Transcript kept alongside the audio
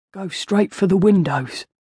Go straight for the windows.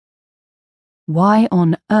 Why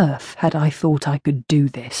on earth had I thought I could do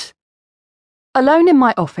this? Alone in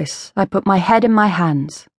my office, I put my head in my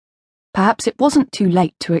hands. Perhaps it wasn't too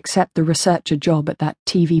late to accept the researcher job at that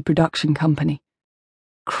TV production company.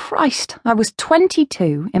 Christ, I was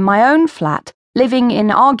 22, in my own flat, living in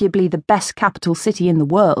arguably the best capital city in the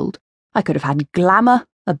world. I could have had glamour,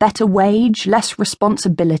 a better wage, less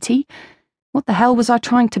responsibility. What the hell was I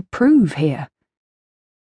trying to prove here?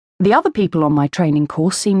 The other people on my training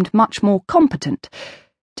course seemed much more competent.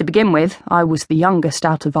 To begin with, I was the youngest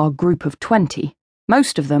out of our group of 20.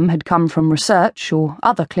 Most of them had come from research or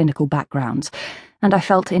other clinical backgrounds, and I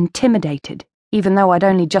felt intimidated. Even though I'd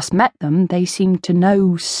only just met them, they seemed to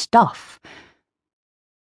know stuff.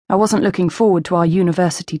 I wasn't looking forward to our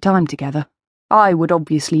university time together. I would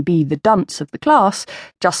obviously be the dunce of the class,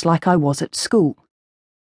 just like I was at school.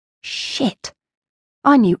 Shit!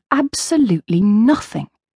 I knew absolutely nothing.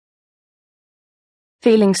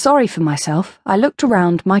 Feeling sorry for myself, I looked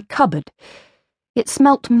around my cupboard. It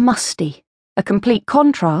smelt musty, a complete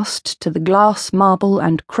contrast to the glass, marble,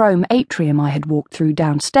 and chrome atrium I had walked through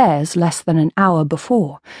downstairs less than an hour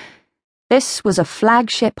before. This was a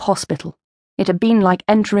flagship hospital. It had been like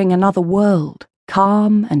entering another world,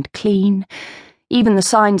 calm and clean. Even the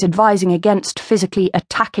signs advising against physically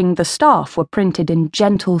attacking the staff were printed in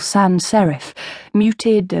gentle sans serif,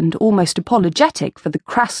 muted and almost apologetic for the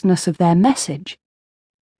crassness of their message.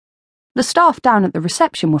 The staff down at the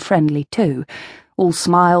reception were friendly too, all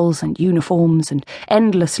smiles and uniforms and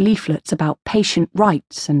endless leaflets about patient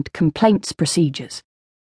rights and complaints procedures.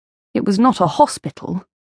 It was not a hospital,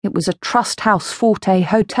 it was a Trust House Forte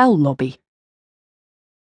hotel lobby.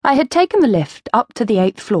 I had taken the lift up to the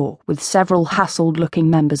 8th floor with several hassled-looking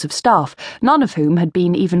members of staff, none of whom had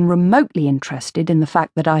been even remotely interested in the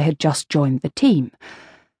fact that I had just joined the team.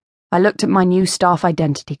 I looked at my new staff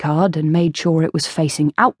identity card and made sure it was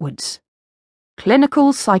facing outwards.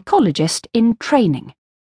 Clinical psychologist in training.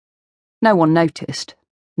 No one noticed,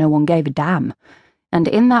 no one gave a damn, and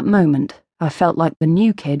in that moment I felt like the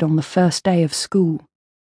new kid on the first day of school.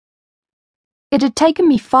 It had taken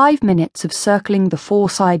me 5 minutes of circling the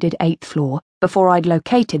four-sided 8th floor before I'd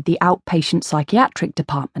located the outpatient psychiatric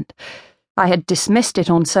department. I had dismissed it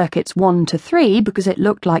on circuits 1 to 3 because it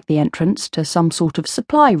looked like the entrance to some sort of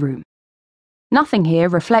supply room. Nothing here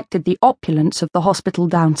reflected the opulence of the hospital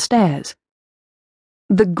downstairs.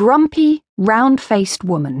 The grumpy, round-faced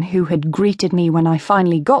woman who had greeted me when I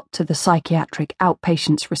finally got to the psychiatric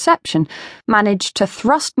outpatient's reception managed to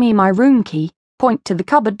thrust me my room key, point to the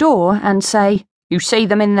cupboard door, and say, "You see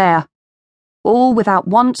them in there," all without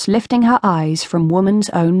once lifting her eyes from Woman's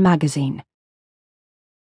Own magazine.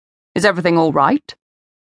 "Is everything all right?"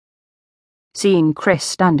 Seeing Chris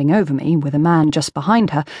standing over me with a man just behind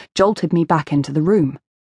her jolted me back into the room.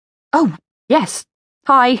 "Oh, yes.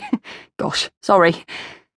 Hi. Gosh, sorry."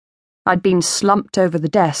 I'd been slumped over the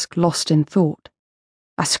desk, lost in thought.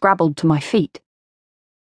 I scrabbled to my feet.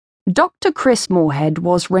 Dr. Chris Moorhead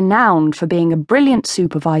was renowned for being a brilliant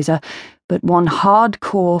supervisor, but one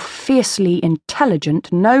hardcore, fiercely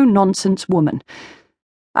intelligent, no-nonsense woman.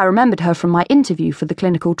 I remembered her from my interview for the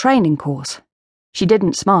clinical training course. She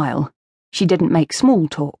didn't smile. She didn't make small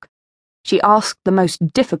talk. She asked the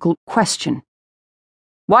most difficult question.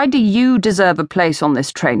 "Why do you deserve a place on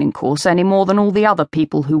this training course any more than all the other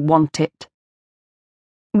people who want it?"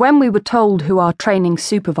 When we were told who our training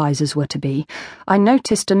supervisors were to be, I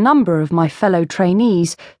noticed a number of my fellow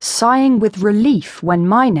trainees sighing with relief when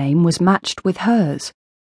my name was matched with hers.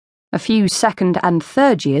 A few second and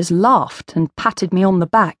third years laughed and patted me on the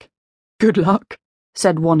back. "Good luck,"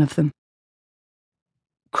 said one of them.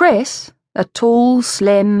 Chris, a tall,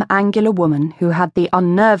 slim, angular woman who had the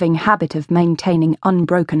unnerving habit of maintaining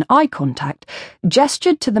unbroken eye contact,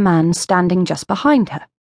 gestured to the man standing just behind her.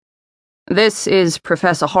 "This is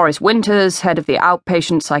Professor Horace Winters, head of the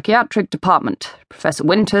outpatient psychiatric department. Professor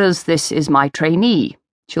Winters, this is my trainee.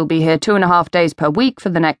 She'll be here 2.5 days per week for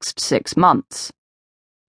the next 6 months.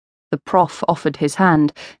 The prof offered his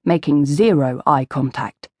hand, making zero eye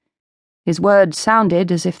contact. His words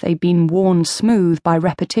sounded as if they'd been worn smooth by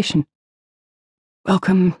repetition.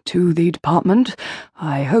 "Welcome to the department.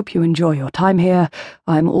 I hope you enjoy your time here.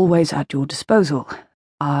 I'm always at your disposal.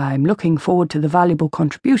 I'm looking forward to the valuable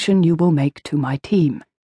contribution you will make to my team."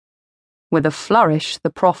 With a flourish,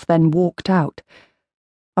 the prof then walked out.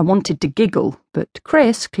 I wanted to giggle, but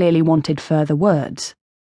Chris clearly wanted further words.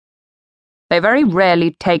 "They very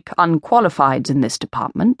rarely take unqualifieds in this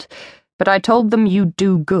department, but I told them you'd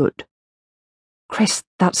do good." "Chris,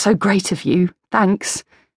 that's so great of you. Thanks."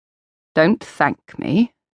 "Don't thank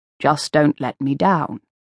me. Just don't let me down."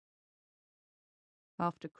 After